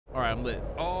right, I'm lit.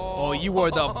 Oh, Oh, you are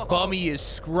the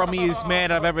bummiest, scrummiest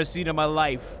man I've ever seen in my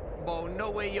life. Bro, no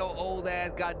way your old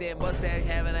ass, goddamn mustache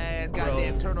having ass,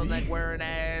 goddamn turtleneck wearing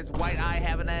ass, white eye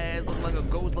having ass, looking like a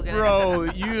ghost looking Bro,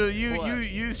 ass.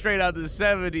 you straight out the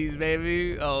 70s,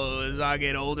 baby. Oh, as I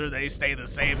get older, they stay the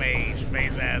same age,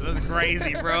 face ass. That's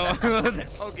crazy, bro.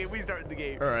 Okay, we started the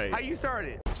game. All right. How you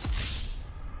started?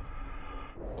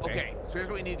 Okay, so here's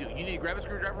what you need to do. You need to grab a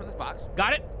screwdriver from this box.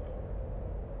 Got it.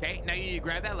 Okay, now you need to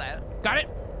grab that ladder. Got it.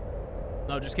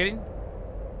 No, just kidding.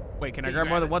 Wait, can I grab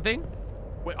more than one thing?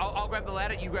 Wait, I'll grab the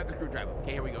ladder, you grab the screwdriver.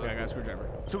 Okay, here we go. Okay, I got a screwdriver.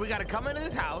 So we gotta come into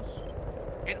this house,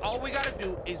 and all we gotta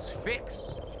do is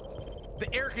fix the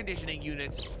air conditioning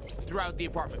units throughout the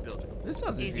apartment building. This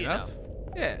sounds easy enough.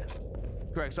 Yeah.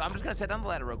 Correct, so I'm just gonna set down the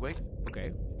ladder real quick.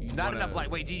 Okay. Not enough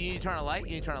light. Wait, do you need to turn on a light?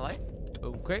 You need to turn on a light?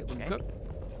 Okay, let me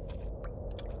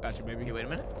cook. Gotcha, baby. Okay, wait a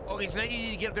minute. Okay, so now you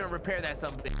need to get up there and repair that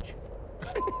son of a bitch.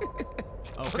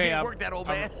 Okay, work that old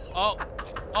man.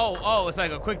 Oh, it's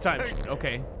like a quick time.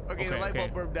 Okay. Okay, the light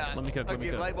bulb burned out. Let me cook, Okay,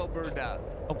 the light bulb burned out.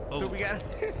 Oh. So we got.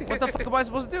 What the fuck am I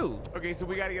supposed to do? Okay, so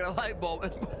we gotta get a light bulb.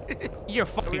 You're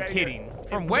fucking kidding.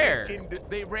 From where?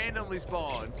 They randomly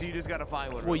spawn, so you just gotta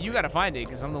find one. Well, you gotta find it,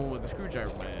 because I'm the one with the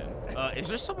screwdriver, man. Is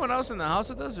there someone else in the house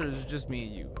with us, or is it just me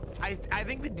and you? I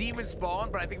think the demon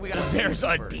spawned, but I think we gotta. There's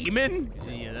a demon?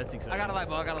 Yeah, that's exciting. I got a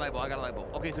light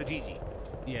bulb. Okay, so Gigi.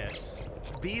 Yes.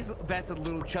 That's a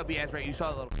little chubby ass rat. You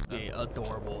saw the little. Yeah,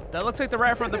 adorable. That looks like the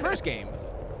rat from the first game.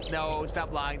 No,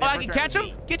 stop lying. Oh, I can catch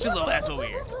him? Get your little ass over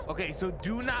here. Okay, so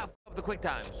do not f up the quick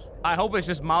times. I hope it's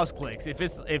just mouse clicks. If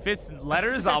it's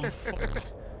letters, I'm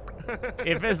fucked.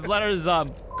 If it's letters,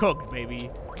 I'm cooked, baby.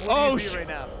 Oh shit! Right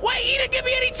now? Wait, he didn't give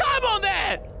me any time on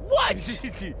that. What?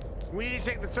 We need to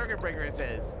check the circuit breaker. It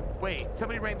says. Wait,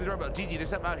 somebody rang the doorbell. Gigi, there's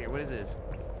something out here. What is this?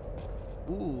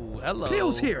 Ooh, hello.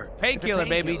 Pills here. Painkiller,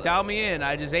 baby. Dial me in.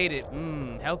 I just ate it.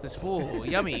 Health is full.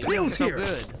 Yummy. Pills so here.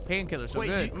 Good. Painkiller, so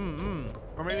good.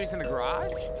 Or maybe it's in the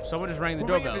garage. Someone just rang the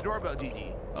doorbell. doorbell. The doorbell,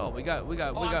 Gigi. Oh, we got.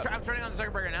 I'm turning on the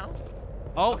circuit breaker now.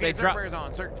 Oh, okay, they dropped. Circuit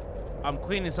breaker's on. I'm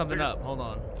cleaning something up. Hold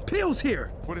on. Pills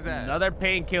here. What is that? Another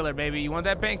painkiller, baby. You want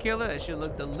that painkiller? That should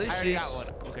look delicious. I already got one.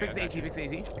 Okay, fix the AC. Fix the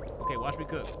AC. Okay, watch me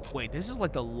cook. Wait, this is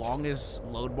like the longest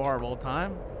load bar of all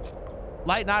time.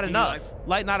 Light not enough.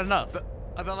 Light not enough.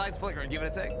 The light's flickering. Give it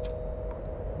a sec.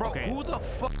 Bro, okay. Who the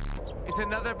fuck? It's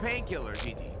another painkiller,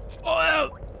 Gigi.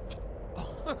 Oh.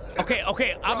 Okay.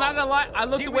 I'm not gonna lie. I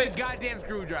looked away. Give me the goddamn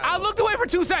screwdriver. I looked away for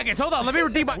 2 seconds. Hold on. Let me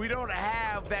redeem my. We don't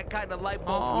have that kind of light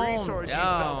bulb resource, you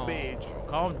son bitch.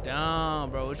 Calm down,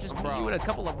 bro. It's just me, you and a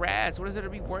couple of rats. What is there to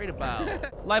be worried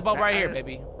about? Light bulb right here,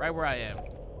 baby. Right where I am.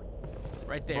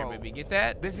 Right there, baby. Get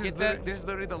that? This is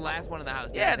literally the last one in the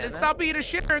house. Yeah, then stop being a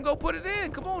shitter and go put it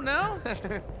in. Come on now.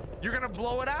 You're gonna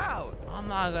blow it out. I'm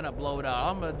not gonna blow it out.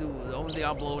 I'm gonna do the only thing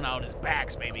I'm blowing out is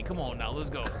backs, baby. Come on now, let's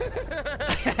go.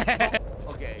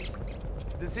 Okay,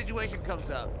 the situation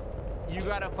comes up. You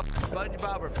gotta fuck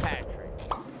SpongeBob or Patrick.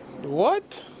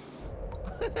 What?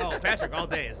 Oh, Patrick all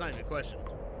day. It's not even a question.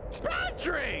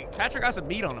 Patrick! Patrick got some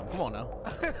meat on him. Come on now.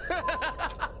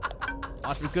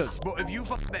 Watch me cook. Bro, if you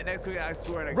fuck that next cookie, I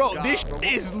swear to God. Bro, this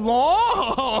is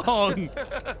long.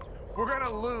 We're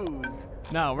gonna lose.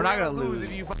 No, we're not gonna lose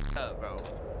if you fuck up, bro.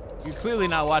 You're clearly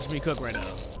not watching me cook right now.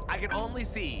 I can only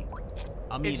see.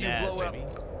 I'm eating ass, baby.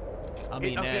 I'm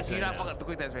eating ass so you're right not fucking up the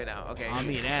quick test right now. Okay. I'm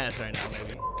eating ass right now,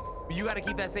 baby. You gotta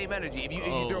keep that same energy. If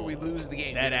you throw, we lose the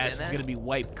game. That ass is gonna be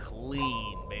wiped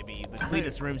clean, baby. The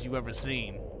cleanest rims you've ever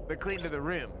seen. The cleaner the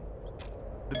rim,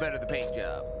 the better the paint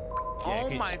job. Yeah, oh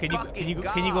my fucking God. Can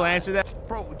you go answer that?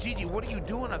 Bro, Gigi, what are you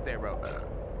doing up there, bro?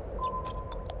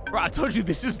 Bro, I told you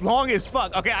this is long as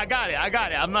fuck. Okay, I got it.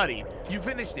 I'm nutty. You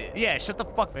finished it. Yeah, shut the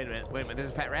fuck. Wait a minute. There's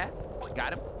a fat rat.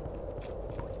 Got him.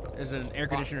 There's an air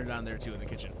conditioner down there too in the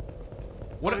kitchen.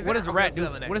 What does the rat do?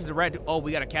 What does the rat do? Oh,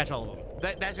 we gotta catch all of them.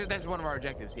 That's one of our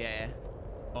objectives. Yeah.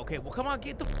 Okay, well come on,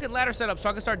 get the fucking ladder set up so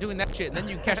I can start doing that shit. And then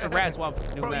you catch the rats while I'm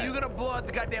doing bro, that. You're gonna blow out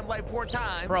the goddamn light 4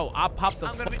 times. Bro, I'll pop the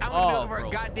I'm gonna be over a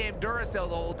goddamn Duracell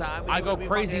the whole time. I go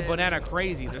crazy, banana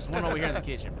crazy. There's one over here in the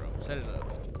kitchen, bro. Set it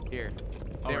up. Here.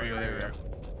 There we go.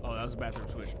 Oh, that was a bathroom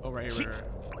switch. Oh, right here.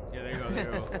 Yeah, there you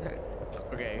go.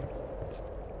 Okay.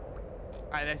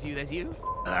 All right, that's you.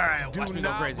 All right, watch me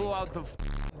go crazy. Do not blow out the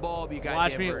bulb, you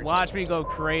goddamn Watch me go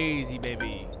crazy,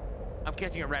 baby. I'm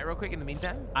catching a rat real quick in the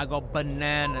meantime. I go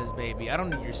bananas, baby. I don't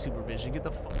need your supervision. Get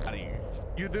the fuck out of here.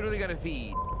 You're literally gonna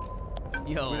feed.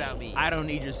 Yo, without me. I don't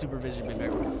need your supervision, baby. I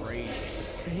go crazy.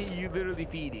 You literally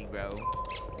feeding, bro.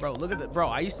 Bro, look at that. Bro,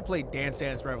 I used to play Dance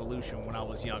Dance Revolution when I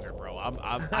was younger, bro.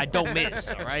 I don't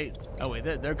miss, all right? Oh, wait,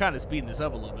 they're kind of speeding this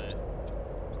up a little bit.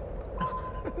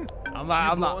 I'm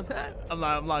not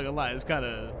gonna lie. It's kind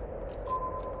of.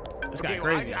 This guy Okay,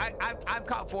 crazy. well, I've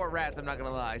caught 4 rats, I'm not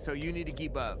gonna lie, so you need to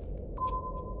keep up.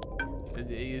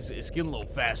 It's getting a little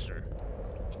faster.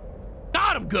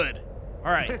 Got him good.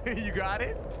 All right. You got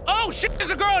it? Oh shit!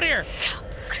 There's a girl in here.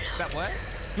 That what?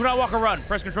 Do not walk or run.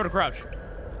 Press control to crouch.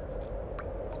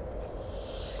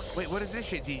 Wait, what is this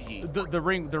shit, GG? The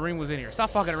ring was in here.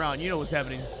 Stop fucking around. You know what's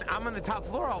happening. I'm on the top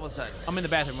floor all of a sudden. I'm in the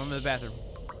bathroom.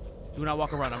 Do not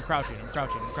walk or run. I'm crouching.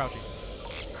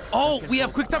 Oh, we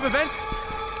have quick time events.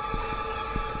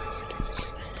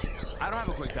 I don't have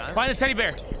a quick time. Find the teddy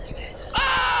bear.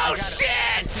 Oh shit!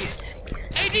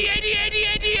 AD!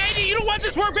 You don't want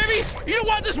this work, baby. You don't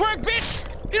want this work, bitch.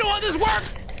 You don't want this work.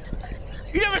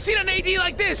 You never seen an AD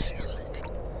like this.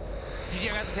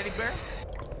 GG, I got the teddy bear.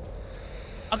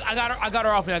 I got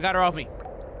her off me.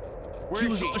 Where She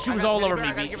is was all over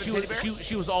me.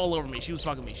 She was all over me. She was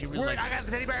fucking me. She really liked I got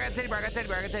the teddy bear. I got the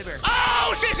teddy bear.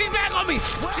 Oh shit, she's back on me.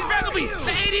 She's back on me. The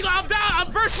AD, I'm down. I'm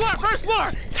first floor.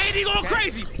 AD going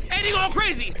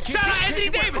crazy. Shout out Anthony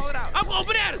Davis. I'm going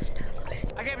bananas.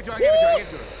 I gave it to her.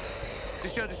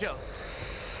 Just show.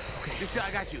 Okay. Just show,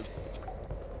 I got you.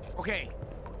 Okay.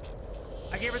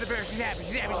 I gave her the bear. She's happy.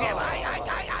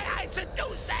 I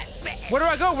seduced that bitch. Where do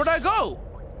I go?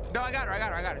 No, I got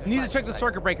her. You need to check the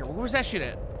circuit breaker. Where was that shit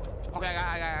at? Okay,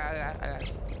 I got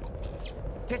it.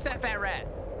 Catch that fat rat.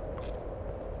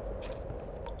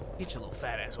 Get your little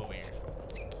fat ass over here.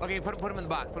 Okay, put him in the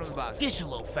box. Get your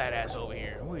little fat ass over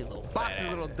here. Where your little Box fat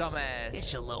is ass? little dumbass.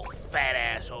 Get your little fat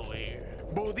ass over here.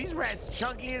 Bro, these rats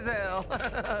chunky as hell.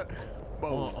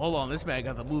 Hold on, this man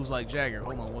got the moves like Jagger.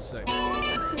 Hold on 1 second.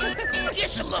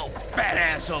 Get your little fat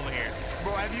ass over here.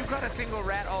 Bro, have you caught a single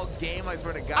rat all game? I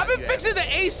swear to God. I've been fixing the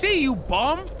AC, you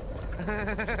bum.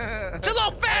 Get your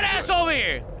little fat ass over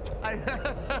here.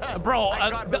 Bro,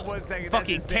 I caught for 1 second.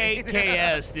 Fucking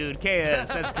That's KS, dude.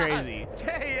 KS, that's crazy.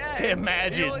 KS.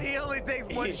 Imagine. He only takes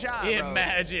 1 shot, bro.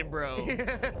 Imagine, bro.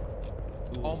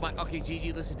 Oh my, okay,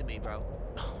 GG, listen to me, bro.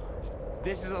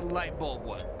 This is a light bulb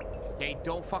one. Okay,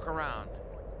 don't fuck around.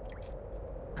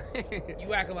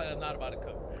 You acting like I'm not about to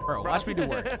cook. Bro, watch me do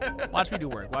work. Watch me do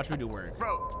work.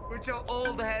 Bro, with your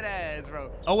old head ass,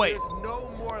 bro. Oh, wait. There's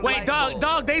no more Wait, light dog,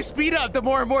 bulbs. they speed up the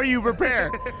more and more you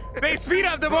repair. They speed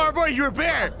up the more and more you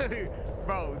repair.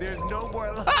 Bro, there's no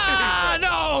more light. Ah,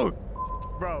 no!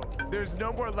 Bro, there's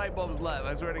no more light bulbs left.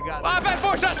 I swear to God. I've had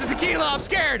 4 shots of tequila. I'm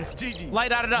scared. GG.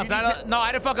 Light not enough. No,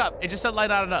 I didn't fuck up. It just said light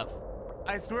not enough.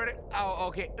 I swear to. Oh,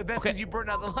 okay. That's because you burned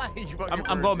out the light.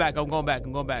 I'm going back. I'm going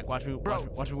back. Watch me Bro,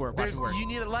 watch me work. You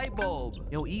need a light bulb.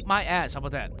 Yo, eat my ass. How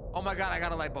about that? Oh my God, I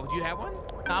got a light bulb. Do you have one?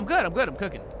 Nah, I'm good. I'm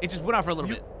cooking. It just went out for a little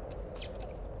bit.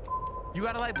 You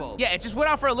got a light bulb? Yeah, it just went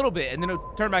out for a little bit and then it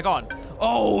turned back on.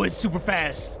 Oh, it's super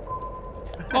fast.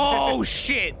 Oh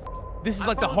shit. This is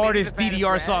like the hardest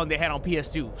DDR song they had on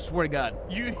PS2. Swear to God.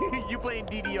 You playing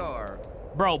DDR?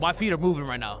 Bro, my feet are moving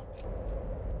right now.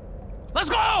 Let's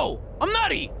go! I'm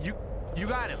nutty. You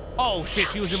got him. Oh shit,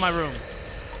 she was in my room.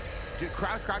 Dude,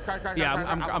 crouch. Yeah,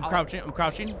 I'm crouching.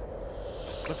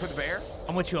 Look for the bear.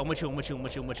 I'm with you. Oh, okay,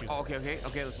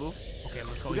 let's move. Okay,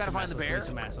 let's go. We gotta find the bear.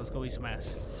 Let's go eat some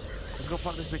ass. Let's go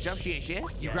fuck this bitch up. She ain't shit.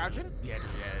 You crouching? Yeah, dude.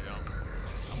 Yeah, no.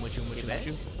 I'm with you.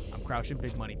 I'm crouching.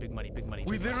 Big money.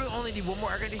 We literally only need 1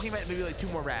 more air conditioning vent, maybe like 2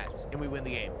 more rats, and we win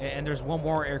the game. And there's 1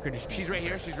 more air conditioning. She's right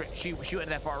here. She went in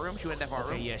that far room.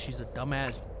 Okay, yeah, she's a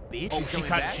dumbass bitch. Oh, she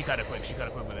cut it quick.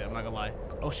 with it. I'm not gonna lie.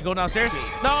 Oh, she going downstairs?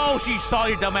 No, she saw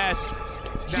your dumbass.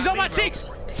 She's on my cheeks.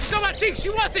 She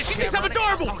wants it. She thinks I'm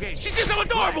adorable. Okay. She thinks I'm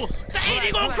adorable. The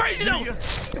AD going crazy though.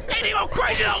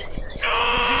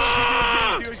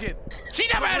 She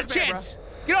never had a chance.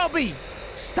 Get off me.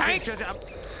 Stank.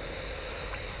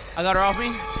 I got her off me.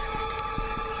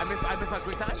 I missed my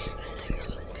quick time.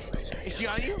 Is she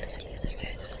on you?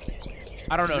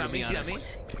 I don't know, to be honest.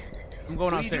 I'm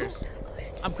going upstairs.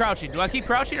 I'm crouching. Do I keep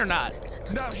crouching or not?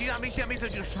 No, she's on me. So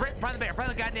just sprint. Find the bear. Find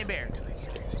the goddamn bear.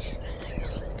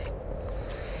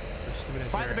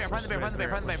 Find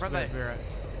the bear.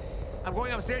 I'm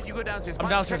going upstairs. You go downstairs. I'm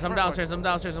downstairs.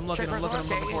 I'm looking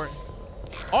for it.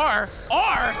 R?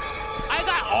 I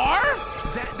got R?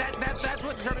 That's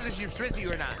what determines if she's frizzy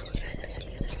or not.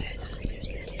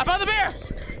 I found the bear.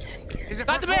 Is it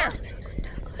Got the bear.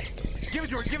 Give it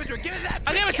to her. Give it that.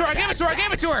 I gave it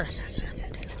to her.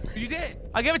 You did.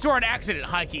 I gave it to her on accident,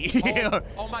 Heike.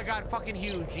 Oh my God, fucking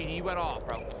huge, Genie. You went off,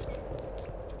 bro.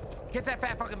 Get that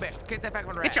fat fucking bear. Get that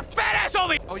fucking rat. Get your fat ass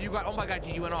over here. Oh, you got. Oh my God,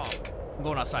 Genie, you went off. I'm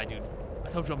going outside, dude. I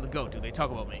told you I'm the GOAT, dude. They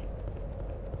talk about me.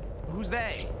 Who's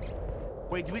they?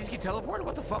 Wait, did we just get teleported?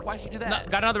 What the fuck? Why'd you do that?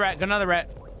 No, got another rat.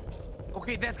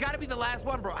 Okay, that's got to be the last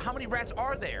one, bro. How many rats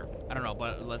are there? I don't know,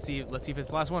 but let's see if it's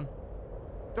the last one.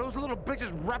 Those little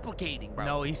bitches replicating, bro.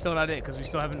 No, he's still not it because we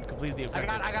still haven't completed the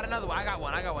objective. I got another one. I got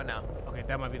one now. Okay,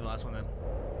 that might be the last one then.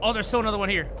 Oh, there's still another one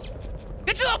here.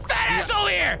 Get your little fat ass over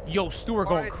here! Yo, Stuart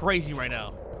going crazy right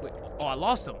now. Wait, oh, I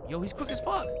lost him. Yo, he's quick as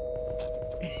fuck.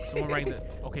 Someone rang the.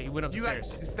 Okay, he went up the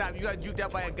stairs. Stop! You got juked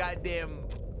out by a goddamn.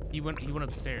 He went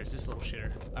up the stairs. This little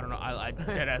shitter. I don't know. I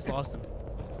dead ass lost him.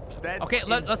 That's okay,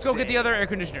 let's go get the other air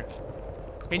conditioner.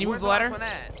 Can you move the ladder? Where's the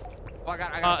last one at? Oh, I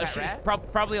got that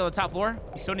rat. Probably on the top floor.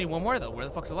 You still need one more though. Where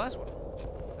the fuck's the last one?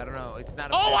 I don't know. It's not.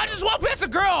 Oh, I just walked past a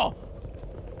girl.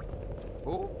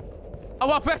 Who? I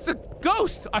walked past a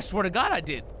ghost. I swear to God, I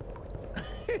did.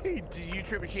 Did you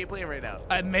trip a shape playing right now?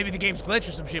 Maybe the game's glitch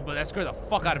or some shit, but that scared the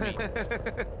fuck out of me.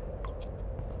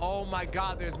 Oh my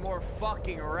God, there's more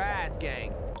fucking rats,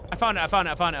 gang. I found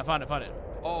it.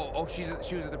 Oh, she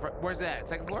was at the front. Where's that?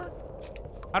 Second floor?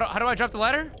 How do I drop the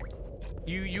ladder?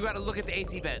 You gotta look at the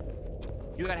AC vent.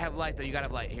 You gotta have light though. You gotta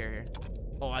have light. Here.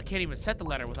 Oh, I can't even set the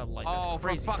ladder without the light. That's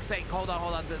crazy. For fuck's sake! Hold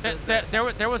on.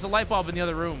 There was a light bulb in the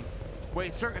other room.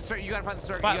 Wait, circuit. You gotta find the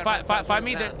circuit. Find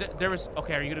me. There was.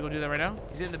 Okay, are you gonna go do that right now?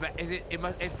 He's in the back.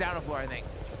 It's down a floor, I think.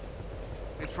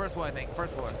 It's first floor, I think.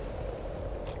 First floor.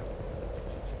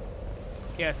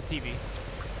 Yeah, it's a TV.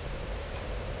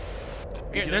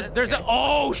 Here, there's a.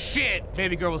 Oh shit!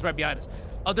 Baby girl was right behind us.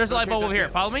 Oh, there's a light bulb over here.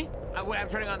 Follow me. Wait, I'm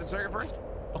turning on the circuit first.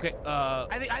 Okay.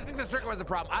 I think the circuit was the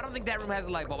problem. I don't think that room has a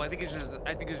light bulb. I think it's just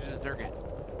a circuit.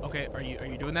 Okay. Are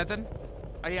you doing that then?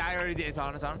 Oh yeah, I already did. It's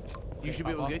on. You should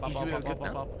be able to get. You should be able to cook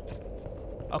now.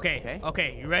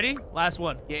 Okay. You ready? Last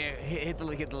one. Yeah. Hit the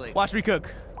lid. Watch me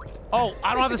cook. Oh,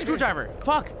 I don't have the screwdriver.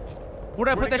 Fuck. Where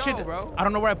did I put that shit? Bro? I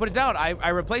don't know where I put it down. I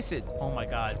replaced it. Oh my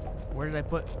God. Where did I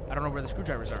put? I don't know where the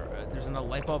screwdrivers are. There's another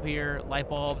light bulb here. Light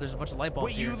bulb. There's a bunch of light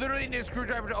bulbs here. Wait, you literally need a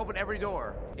screwdriver to open every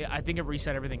door. Yeah, I think it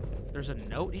reset everything. There's a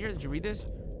note here. Did you read this?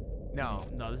 No.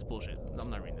 No, this is bullshit. I'm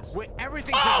not reading this. Wait,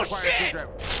 everything. Oh shit!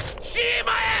 She in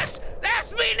my ass.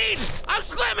 That's me, Neat. I'm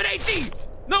slamming AD.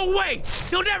 No way.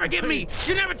 You'll never get me.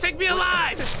 You never take me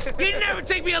alive. You never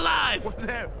take me alive.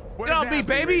 Get on me,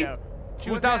 baby. She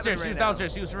was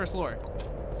downstairs. She was first floor.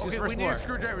 Okay, we need a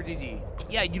screwdriver, GG.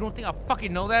 Yeah, you don't think I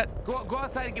fucking know that? Go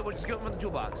outside and get one. Just get one from the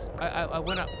toolbox. I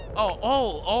went up.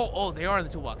 Oh, they are in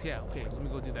the toolbox. Yeah, okay, let me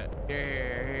go do that.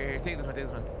 Here. Take this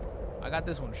one. I got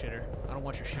this one, shitter. I don't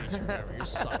want your shitty screwdriver. Yours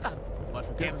sucks. Watch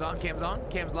me. Cam's on. Cam's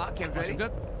locked. Cam's ready.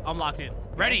 Good. I'm locked in.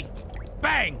 Ready.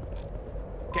 Bang.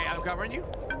 Okay, I'm covering you.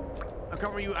 I'm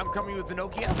covering you with the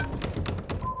Nokia.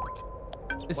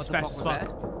 This is fast as fuck.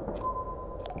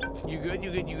 You good?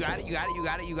 You got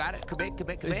it. Come in.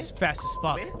 This is fast as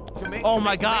fuck. Come in. Oh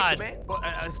my God.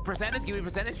 Percentage? Give me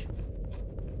percentage.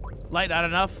 Light not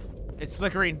enough. It's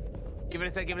flickering. Give it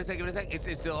a sec.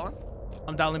 It's still on.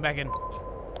 I'm dialing back in.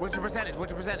 What's your percentage?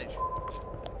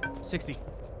 60.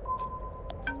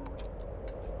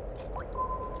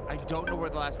 I don't know where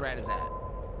the last rat is at.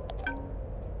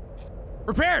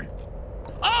 Repaired.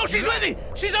 Oh, she's with me.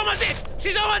 She's on my dick.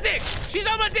 She's on my dick.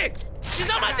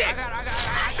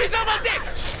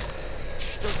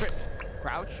 Don't trip.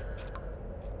 Crouch.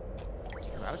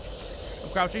 I'm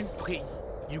crouching. Okay,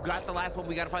 you got the last one.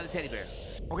 We gotta find the teddy bear.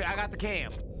 Okay, I got the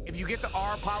cam. If you get the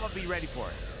R pop-up, be ready for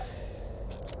it.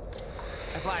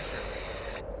 I flashed her.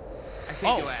 I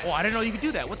saved your ass. Oh, I didn't know you could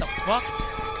do that. What the fuck?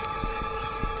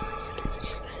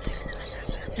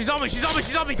 She's on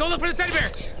me. Go look for the teddy bear.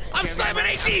 I'm slamming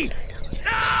AD.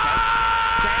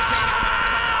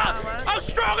 I'm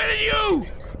stronger than you.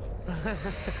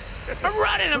 I'm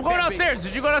running. I'm going downstairs.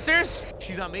 Did you go downstairs?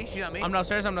 She's on me. I'm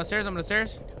downstairs.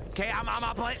 Okay, I'm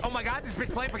out playing. Oh my God, this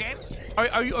bitch playing for games.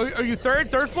 Are you third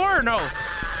floor or no?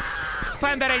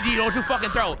 Slam that AD. Don't you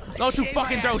fucking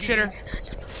throw. Shitter.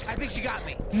 I think she got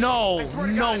me. No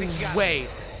way.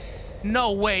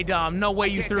 No way, Dom. No way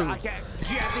you threw. I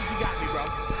think she got me, bro.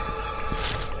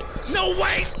 No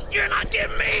way. You're not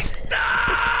getting me.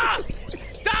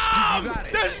 Dom.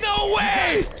 There's no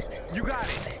way. You got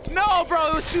it. No, bro.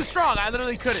 It was too strong. I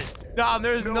literally couldn't. Dom,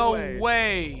 there's no way.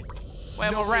 Wait,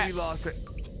 I'm a rat. We lost it.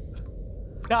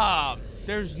 Dom,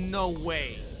 there's no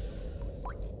way.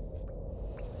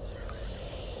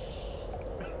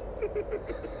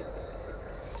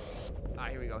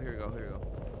 Here we go.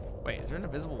 Wait, is there an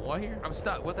invisible wall here? I'm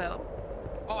stuck. What the hell?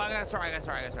 Oh, I gotta start.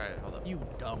 Hold up. You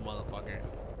dumb motherfucker.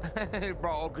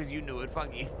 Bro, because you knew it.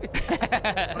 Fuck you.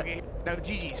 Okay. Now,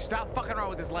 Gigi, stop fucking around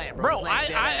with this lamp, bro. Bro,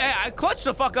 I clutched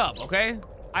the fuck up, okay?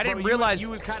 I didn't realize. You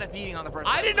was kind of feeding on the first.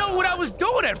 I didn't know what I was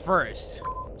doing at first.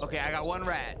 Okay, I got one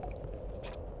rat.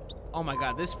 Oh my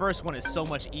God, this first one is so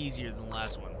much easier than the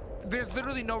last one. There's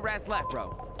literally no rats left,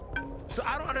 bro. So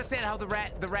I don't understand how the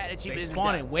rat achievement is. They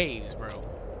spawn in waves, bro.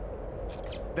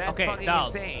 That's fucking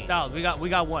insane. Dial, we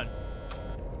got one.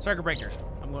 Circuit breaker.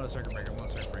 I'm going to circuit breaker. I'm going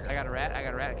to circuit breaker. I got a rat.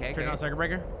 Okay, Turn on circuit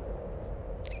breaker.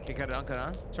 Okay, cut it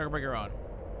on. Circuit breaker on.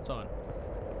 It's on.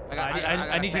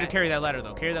 I need you to carry that ladder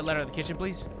though. Carry that ladder to the kitchen,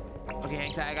 please. Okay,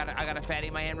 hang tight. I got a fatty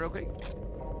in my hand real quick.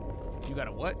 You got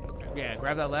a what? Yeah,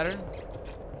 grab that ladder.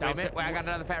 Wait a minute. Wait, I got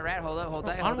another fat rat. Hold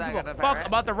tight. I don't give a fuck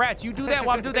about the rats. You do that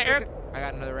while I'm doing that, Eric. I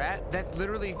got another rat. That's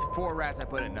literally 4 rats I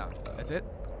put in now. That's it?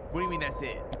 What do you mean that's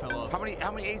it? You fell off. How many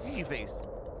ACs you faced?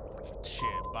 Shit,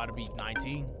 about to be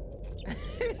 19.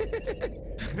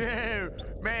 Man,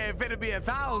 finna be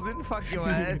 1,000. Fuck your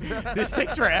ass. This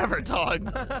takes forever,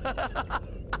 dog.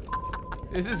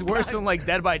 This is worse than like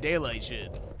Dead by Daylight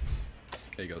shit.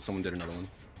 There you go. Someone did another one.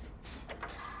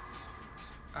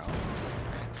 Ow.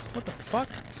 What the fuck?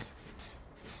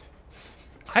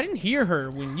 I didn't hear her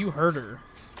when you heard her.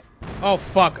 Oh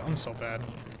fuck! I'm so bad.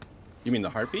 You mean the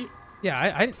heartbeat? Yeah,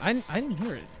 I didn't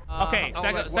hear it. Okay,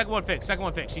 second one fixed. Second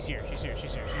one fixed. She's here. She's here.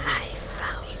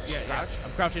 Yeah.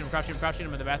 I'm crouching.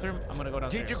 I'm in the bathroom. I'm gonna go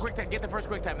downstairs. Get your quick time. Get the first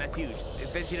quick time. That's huge.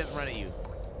 Then she doesn't run at you.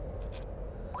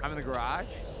 I'm in the garage.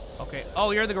 Okay.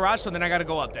 Oh, you're in the garage, so then I gotta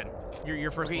go up then. You're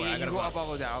first floor. Yeah, I gotta go up. I'll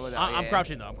go down. I'm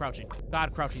crouching though. I'm crouching.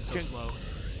 God, crouching so slow.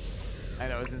 I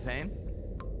know, it's insane.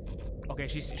 Okay,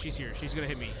 she's here. She's gonna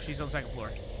hit me. She's on the second floor.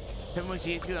 Hit me when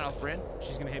she hits you, then I'll sprint.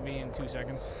 She's gonna hit me in 2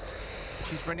 seconds.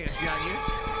 She's sprinting. Is she on you?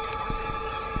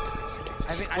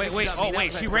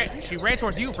 Wait. She ran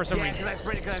towards you for some reason.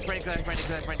 Because I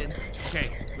sprinted. Okay,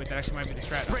 wait, that actually might be the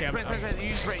strat. Okay,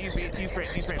 You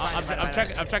sprint.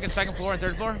 I'm checking second floor and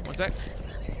third floor. 1 sec.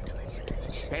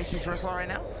 Okay, she's first floor right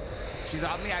now. She's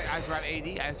on me. I survive AD.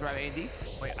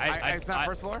 Wait, it's not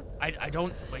first floor. I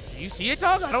don't. Wait, do you see it,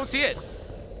 dog? I don't see it.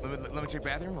 Let me check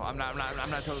bathroom. I'm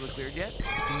not totally cleared yet.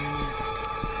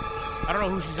 I don't know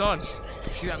who she's on.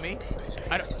 She's on me.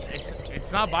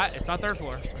 It's not third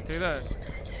floor. I tell you that.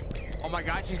 Oh my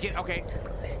God, she's getting okay.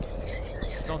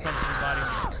 Don't tell me she's bodying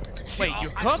me. Wait,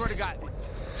 you're cooked? I swear to God,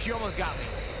 she almost got me.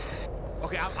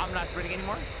 Okay, I'm not sprinting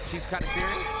anymore. She's kind of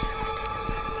serious.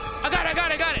 I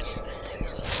got it.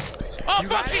 Oh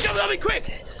fuck! She jumped on me quick.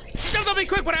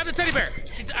 But I have the teddy bear.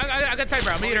 I got the teddy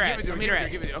bear. I'm gonna eat her ass.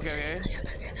 Okay.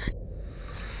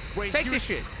 Wait, take this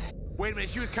shit. Wait a minute.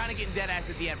 She was kind of getting dead ass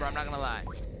at the end, bro. I'm not gonna lie.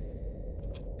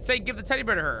 Say, give the teddy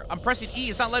bear to her. I'm pressing E.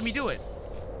 It's not letting me do it.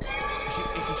 Is she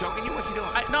choking you? What's she doing?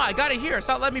 No, I got it here. It's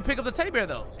not letting me pick up the teddy bear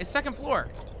though. It's second floor.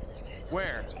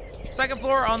 Where? Second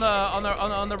floor on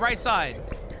the right side.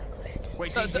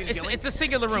 Wait, it's a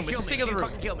singular room. It's a singular room.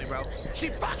 She fucking killed me, bro. She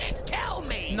fucking killed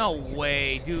me. No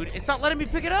way, dude. It's not letting me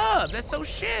pick it up. That's so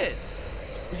shit.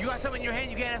 You got something in your hand.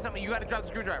 You can't have something. You got to drop the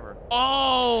screwdriver.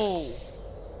 Oh.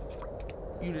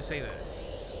 You just say that.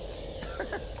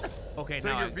 Okay, so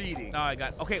now you're feeding. No, I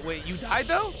got. Okay, wait. You died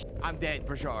though? I'm dead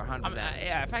for sure. 100%.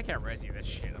 Yeah, if I can't res you, that's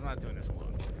shit. I'm not doing this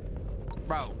alone.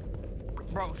 Bro,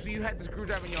 so you had the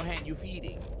screwdriver in your hand. You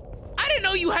feeding. I didn't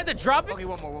know you had to drop it. Okay,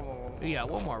 one more. Yeah,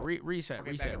 one more. Reset.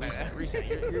 Okay, Reset.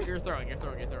 You're throwing. I'm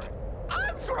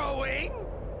throwing.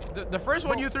 The first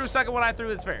one you threw, second one I threw.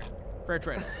 It's fair. Fair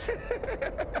trade.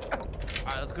 All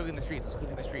right, let's cook in the streets.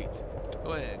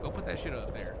 Go ahead. Go put that shit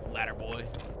up there, ladder boy.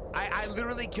 I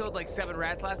literally killed like 7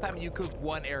 rats last time, and you cooked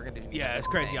 1 air conditioning. Yeah, it's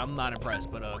crazy. I'm not impressed,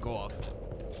 but go off.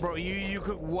 Bro, you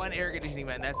cooked 1 air conditioning,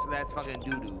 man. That's fucking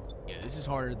doo-doo. Yeah, this is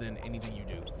harder than anything you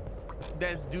do.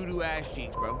 That's doo-doo ass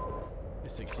cheeks, bro.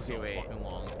 This takes so fucking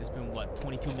long. It's been what,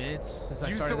 22 minutes since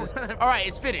I started this? All right,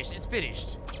 it's finished.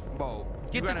 Bro,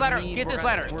 get this ladder. Get this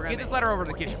ladder over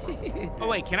to the kitchen. Oh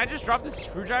wait, can I just drop this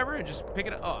screwdriver and just pick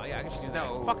it up? Oh yeah, I can just do that.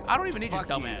 No, fuck, I don't even need your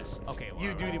dumbass. Okay, well,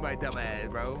 you do need my dumbass,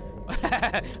 bro.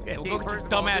 Okay, we'll go get your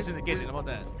dumbass in the kitchen. How about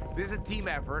that? This is a team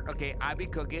effort. Okay, I be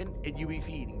cooking and you be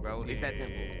feeding, bro. It's that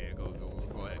simple. Yeah.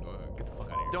 Go ahead. Get the fuck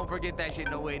out of here. Don't forget that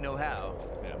shit. No way, no how.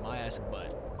 Yeah, my ass and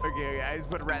butt. Okay, I just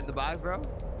put a rat in the box, bro.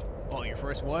 Oh, your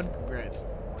first one? Congrats.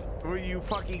 What do you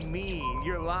fucking mean?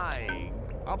 You're lying.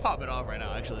 I'll pop it off right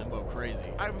now. Actually, I'm going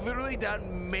crazy. I've literally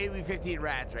done maybe 15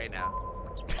 rats right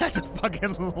now. That's a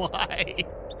fucking lie.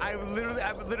 I've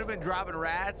literally been dropping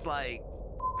rats like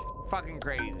fucking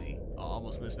crazy. Oh, I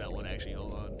almost missed that one actually.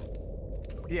 Hold on.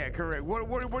 Yeah, correct.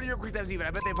 What are your quick times even?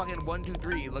 I bet they fucking 1, 2,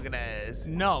 3 looking at.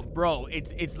 No, bro.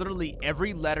 It's literally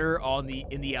every letter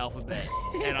in the alphabet,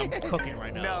 and I'm cooking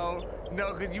right now.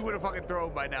 No, because you would have fucking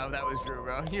thrown by now if that was true,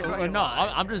 bro. No,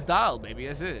 I'm just dialed, baby.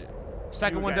 That's it.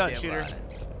 Second one done, shitter.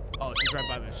 Oh, she's right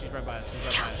by me. She's right by us.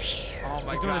 Oh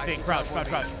my god. Doing the thing. Crouch.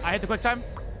 I hit the quick time.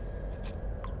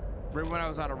 Right when I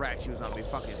was on a rat, she was on me.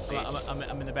 Fucking bitch.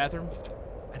 I'm in the bathroom.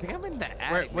 I think I'm in the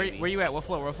attic. Where you at? What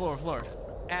floor?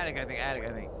 Attic, I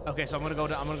think. Okay, so I'm gonna go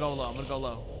down. I'm gonna go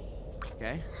low.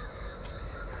 Okay.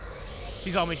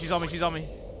 She's on me.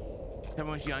 Tell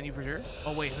me when she's on you for sure.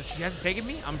 Oh wait, she hasn't taken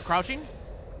me? I'm crouching?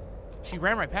 She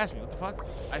ran right past me. What the fuck?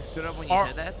 I stood up when you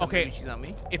said that, so okay. maybe she's on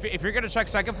me. If you're gonna check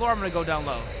second floor, I'm gonna go down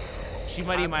low. She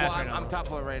might eat my ass right now. I'm top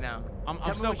floor right now. I'm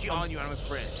Tell still me when she's on you and I'm gonna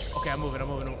sprint. Okay, I'm moving.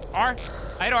 R.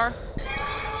 I hit R.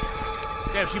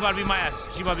 Damn, she about to be my ass.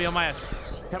 She about to be on my ass.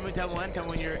 Tell me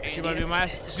when you're in. She about to be on my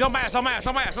ass. She's on my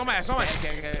ass.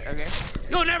 Okay.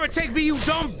 You'll never take me, you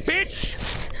dumb bitch.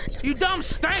 You dumb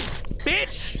stank,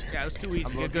 bitch. Yeah, it was too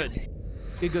easy. Get good.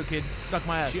 Get good, kid. Suck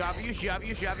my ass. She off you?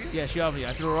 Yeah, she off me.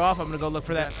 I threw her off. I'm gonna go look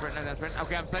for that. Sprint.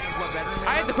 Okay, I'm second floor bedroom.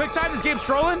 I hit the quick time. This game's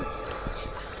trolling.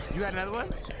 You had another one?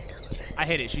 I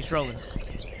hit it. She's trolling.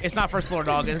 It's not first floor,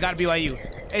 dog. It's gotta be by you.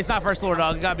 It's not first floor,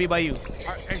 dog. It gotta be by you.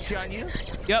 Is she on you?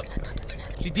 Yep.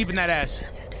 She's deep in that ass.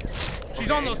 She's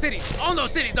on those titties. On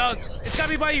those titties, dog. It's gotta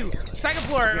be by you. Second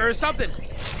floor or something.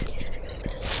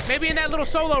 Maybe in that little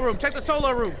solo room. Check the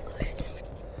solo room.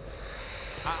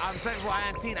 I'm second floor. I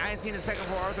ain't seen the second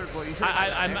floor or third floor. You sure?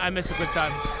 I missed a quick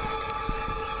time.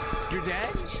 You're dead?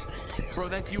 Bro,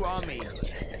 that's you on me.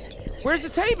 Where's the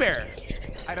teddy bear?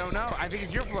 I don't know. I think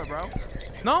it's your floor, bro.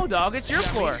 No, dog. It's your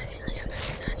floor.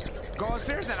 Go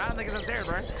upstairs then. I don't think it's upstairs,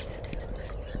 bro.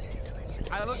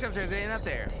 I looked upstairs. It ain't up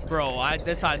there. Bro,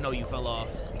 that's how I know you fell off.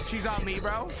 She's on me,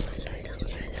 bro.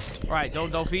 All right,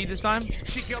 don't feed this time.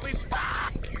 She killed me.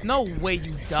 No way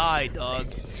you died, dog.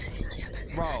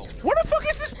 Bro. Where the fuck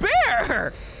is this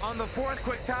bear? On the fourth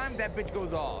quick time, that bitch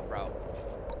goes off, bro.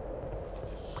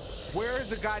 Where is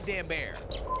the goddamn bear?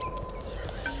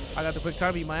 I got the quick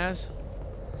time. Eat my ass.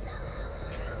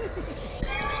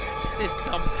 This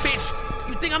dumb bitch.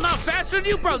 You think I'm not faster than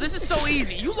you, bro? This is so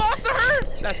easy. You lost to her?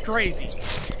 That's crazy.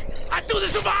 I do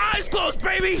this with my eyes closed,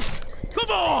 baby. Come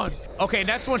on. Okay,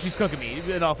 next one she's cooking me.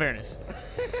 In all fairness.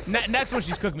 Next one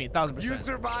she's cooking me 1,000%. You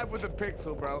survived with a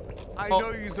pixel, bro. I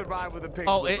know you survived with a pixel,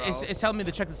 Oh, bro. it's telling me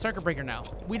to check the circuit breaker now.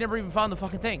 We never even found the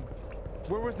fucking thing.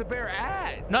 Where was the bear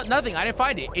at? Nothing. I didn't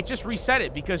find it. It just reset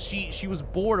it because she was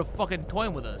bored of fucking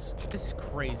toying with us. This is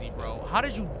crazy, bro. How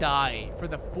did you die for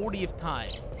the 40th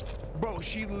time? Bro,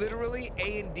 she literally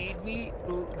A&D'd me.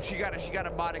 She got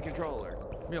a modded controller.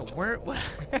 Yo, where? Bro,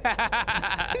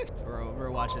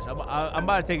 watch this. I'm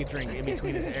about to take a drink in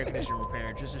between this air conditioner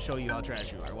repair just to show you how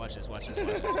trash you are. Watch this.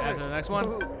 After the next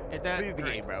one, hit that. Leave the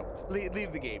game, bro. Leave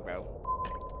the game, bro.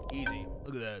 Easy.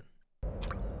 Look at that.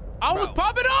 I was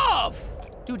popping off!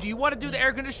 Dude, do you want to do the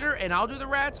air conditioner and I'll do the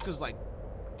rats? Cause like...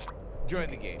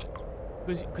 Join the game.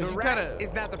 Cause the you rats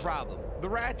is not the problem. The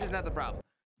rats is not the problem.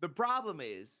 The problem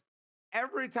is,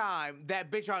 every time that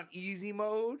bitch on easy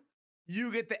mode,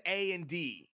 you get the A and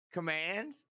D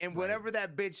commands, and whenever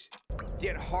that bitch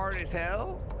get hard as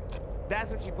hell, that's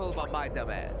what you pull about my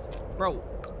dumb ass. Bro,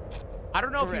 I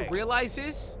don't know if you realize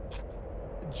this.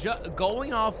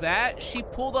 Going off that, she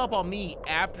pulled up on me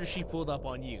after she pulled up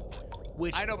on you.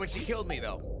 Which I know, but she killed me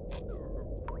though.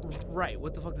 Right,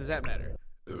 what the fuck does that matter?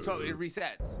 So it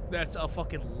resets. That's a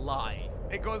fucking lie.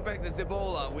 It goes back to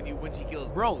Zibola when she kills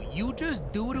me. Bro, you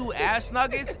just doo-doo ass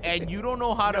nuggets and you don't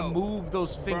know how to move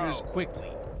those fingers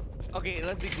quickly. Okay,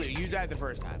 let's be clear. You died the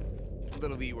first time.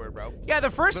 Little V word, bro. Yeah,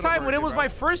 the first time when it was my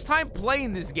first time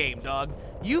playing this game, dog.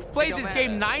 You've played this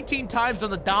game 19 times on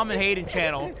the Dom and Hayden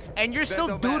channel, and you're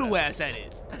still doo-doo ass at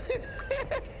it.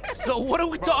 So what are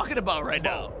we talking about right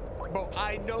now? Bro,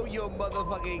 I know your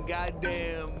motherfucking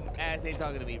goddamn ass ain't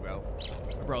talking to me, bro.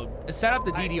 Bro, set up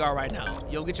the DDR right now.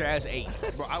 You'll get your ass ate.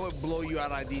 Bro, I would blow you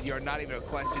out on DDR. Not even a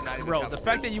question. Not even. Bro, the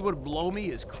fact that you would blow me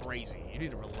is crazy. You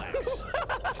need to relax.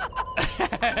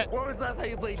 When was the last time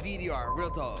you played DDR?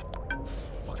 Real talk.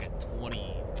 Fucking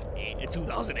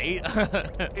 2008.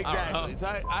 Exactly. So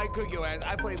I cook your ass.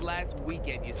 I played last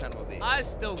weekend, you son of a bitch. I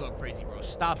still go crazy, bro.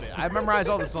 Stop it. I memorized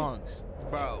all the songs.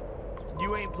 Bro,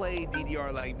 you ain't played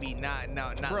DDR like me. Not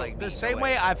bro, like me. The same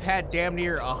way I've had damn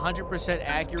near 100%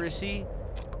 accuracy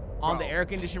on the air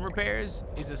condition repairs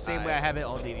is the same way I have it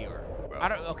on DDR. Bro. I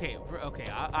don't. Okay.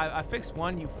 I fixed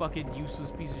one. You fucking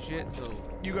useless piece of shit. So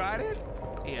you got it.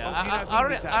 Yeah.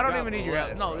 I don't even need your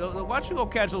help. No. Why don't you go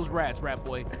catch those rats, rat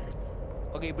boy?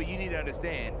 Okay, but you need to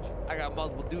understand, I got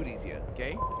multiple duties here,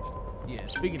 okay? Yeah,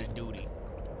 speaking of duty.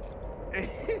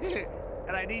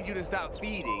 And I need you to stop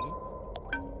feeding.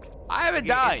 I haven't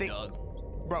died, dog.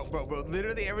 Bro,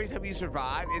 literally every time you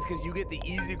survive, it's because you get the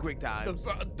easy quick times.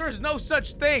 There's no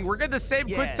such thing. We're getting the same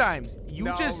quick times.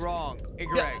 Wrong.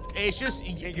 Incorrect. It's just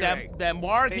that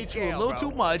Mark hits you a little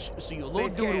too much, so you a little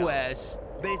doo-doo ass.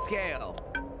 They scale.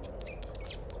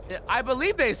 I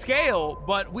believe they scale,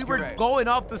 but we were going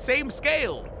off the same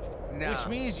scale, which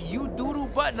means you doo-doo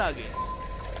butt nuggets.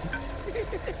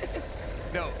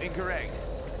 No, incorrect.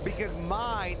 Because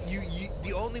mine,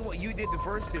 the only one you did the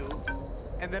first two,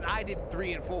 and then I did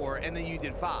 3 and 4, and then you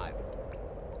did 5.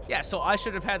 Yeah, so I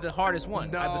should have had the hardest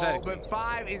one, No, hypothetically. but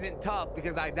 5 isn't tough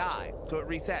because I died, so it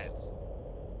resets.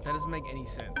 That doesn't make any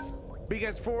sense.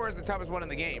 Because 4 is the toughest one in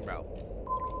the game, bro.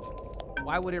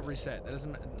 Why would it reset? That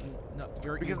doesn't. No,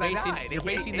 you're Because I basing, died. you're It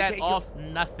basing can't- that it can't off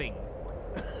nothing.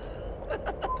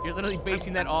 You're literally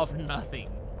basing that off nothing.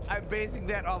 I'm basing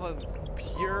that off of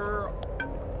pure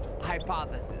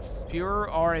hypothesis. Pure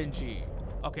RNG.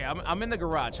 Okay, I'm in the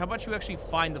garage. How about you actually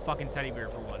find the fucking teddy bear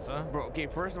for once, huh? Bro, okay,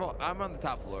 first of all, I'm on the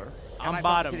top floor. and I'm I found the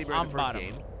bottom. teddy bear in I'm the first bottom.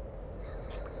 game.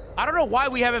 I don't know why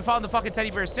we haven't found the fucking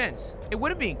teddy bear since. It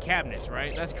wouldn't be in cabinets,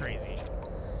 right? That's crazy.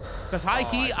 Because high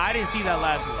key, I didn't see that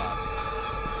last vlog.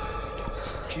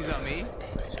 She's on me.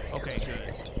 Okay, good.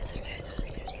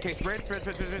 Okay, spread. I'm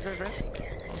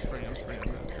spraying.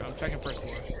 I'm checking first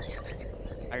floor.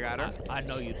 I got her. I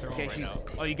know you throw Okay, right she's- now.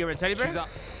 Oh, you give her a teddy bear? She's on.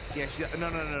 Yeah, she's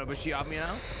no, but she off me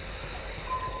now.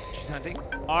 She's hunting.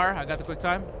 R, I got the quick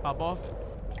time. Pop off.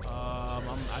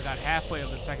 I got halfway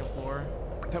of the second floor.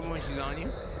 Tell me when she's on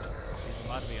you. She's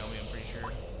about to be on me, I'm pretty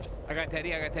sure. I got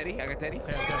Teddy. Okay. Eat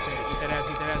that ass,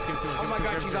 give it to her. Oh my give it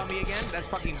god, to she's her. on me again. That's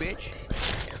fucking bitch.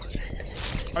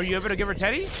 Are you able to give her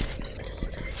teddy?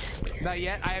 Not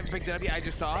yet. I haven't picked it up yet. I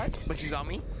just saw it, but she's on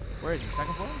me. Where is she?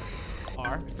 Second floor?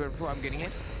 R. It's third floor. I'm getting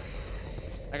it.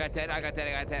 I got Ted. Okay.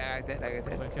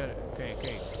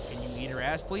 Can you eat her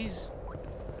ass, please?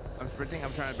 I'm sprinting.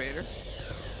 I'm trying to bait her.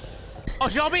 Oh,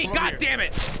 she's on me! Come over God here. damn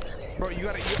it! Bro, you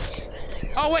gotta.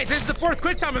 Oh wait, this is the 4th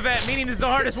quick time event, meaning this is the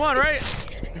hardest one, right?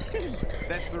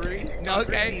 That's 3. No,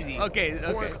 Okay, 3's easy. okay.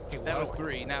 That was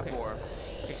 3, not 4.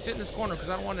 Okay, sit in this corner because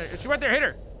I don't want to. She's right there. Hit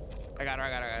her. I got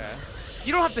her.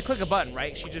 You don't have to click a button,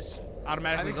 right? She just I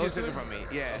automatically think goes she's to looking it. from me.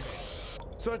 Yeah.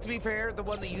 So to be fair, the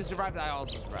one that you survived, I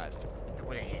also survived.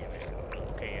 Wait.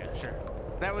 Okay, yeah, sure.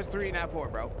 That was 3, not 4,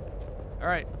 bro. All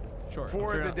right, sure.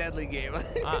 4 is the deadly game.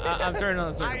 I'm turning on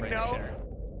the circuit I breaker. know. Sure.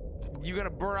 You gonna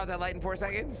burn out that light in 4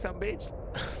 seconds, some bitch?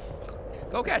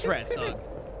 Go catch rats, dog.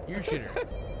 You're a shitter.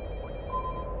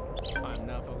 I'm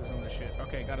not focused on this shit.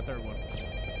 Okay, got a 3rd one.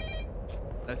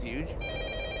 That's huge.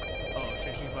 Oh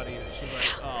shit, she's about to eat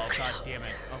it. Oh god damn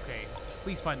it. Okay,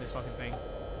 please find this fucking thing.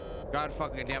 God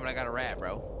fucking damn it, I got a rat,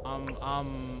 bro.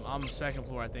 I'm second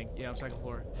floor, I think. Yeah, I'm second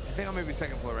floor. I think I'm maybe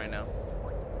 2nd floor right now.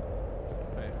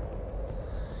 Okay.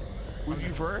 Was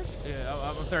you first? Yeah,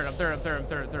 I'm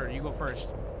third. You go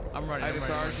first. I'm running. I just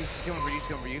saw her. She's coming for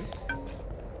you.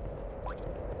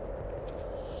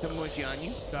 Tell me when she on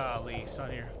you. Golly, it's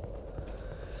not here.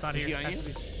 It's not Is here. she on you?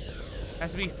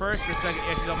 Has to be first or second.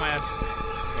 Yeah, she's on my ass.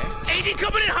 Okay. AD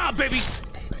coming in hot, baby.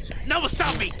 Never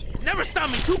stop me. Never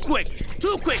stop me. Too quick.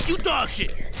 You dog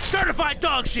shit. Certified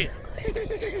dog shit.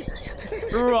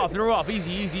 Threw her off.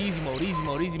 Easy mode.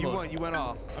 You went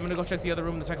off. I'm gonna go check the other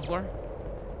room on the second floor.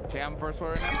 Okay, I'm first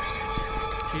floor right now.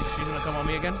 She's gonna come on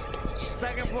me again.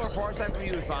 2nd floor, far side for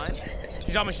you is fine.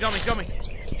 She's on me.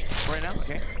 Right now,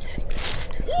 okay.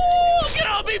 Woo! Get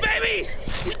on me, baby!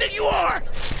 Who do you think you are? Who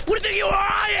do you think you are?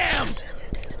 I am!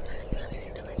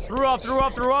 Threw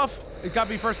off. It got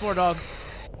me first floor, dog.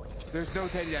 There's no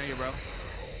Teddy down here, bro.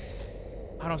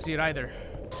 I don't see it either.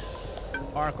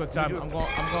 All right, quick time. I'm going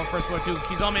first floor too.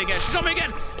 She's on me again.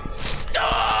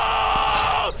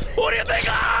 Oh! Who do you think?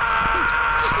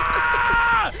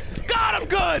 Ah! God, I'm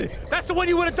good. That's the one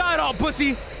you would have died on,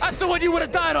 pussy. That's the one you would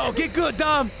have died on. Get good,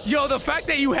 Dom. Yo, the fact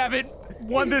that you haven't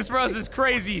won this for us is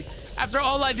crazy. After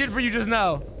all I did for you just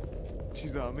now.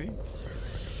 She's on me.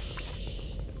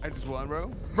 I just won,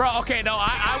 bro. Bro, okay, no,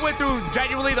 I went through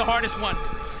genuinely the hardest one.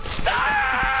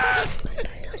 Ah!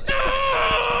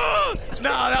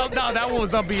 No, that one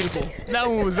was unbeatable.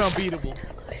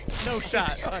 No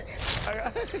shot.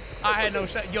 I had no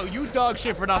shot. Yo, you dog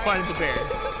shit for not finding the bear.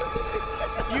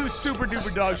 You super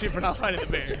duper dog shit for not finding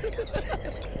the bear.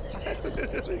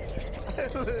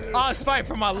 I was fighting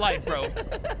for my life, bro.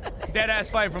 Dead ass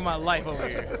fight for my life over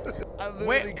here.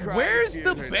 Where's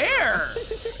the bear?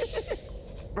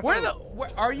 Where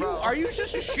are you? Are you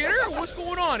just a shitter? What's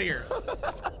going on here?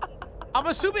 I'm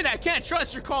assuming I can't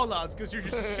trust your call outs because you're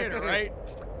just a shitter, right?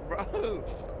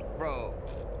 Bro.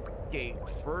 Okay,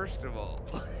 first of all.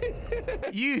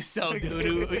 You so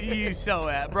doo-doo. You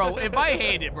so bro. If I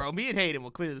hate it, bro, me and Hayden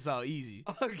will clear this out easy.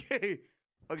 Okay,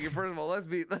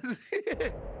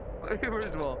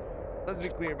 first of all, let's be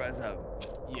clear about something.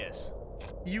 Yes.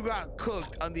 You got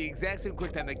cooked on the exact same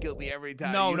quick time that killed me every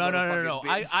time. No.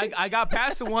 Bitch. I got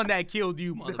past the one that killed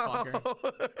you, motherfucker. No.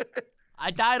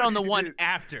 I died on the one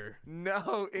after.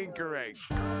 No, incorrect.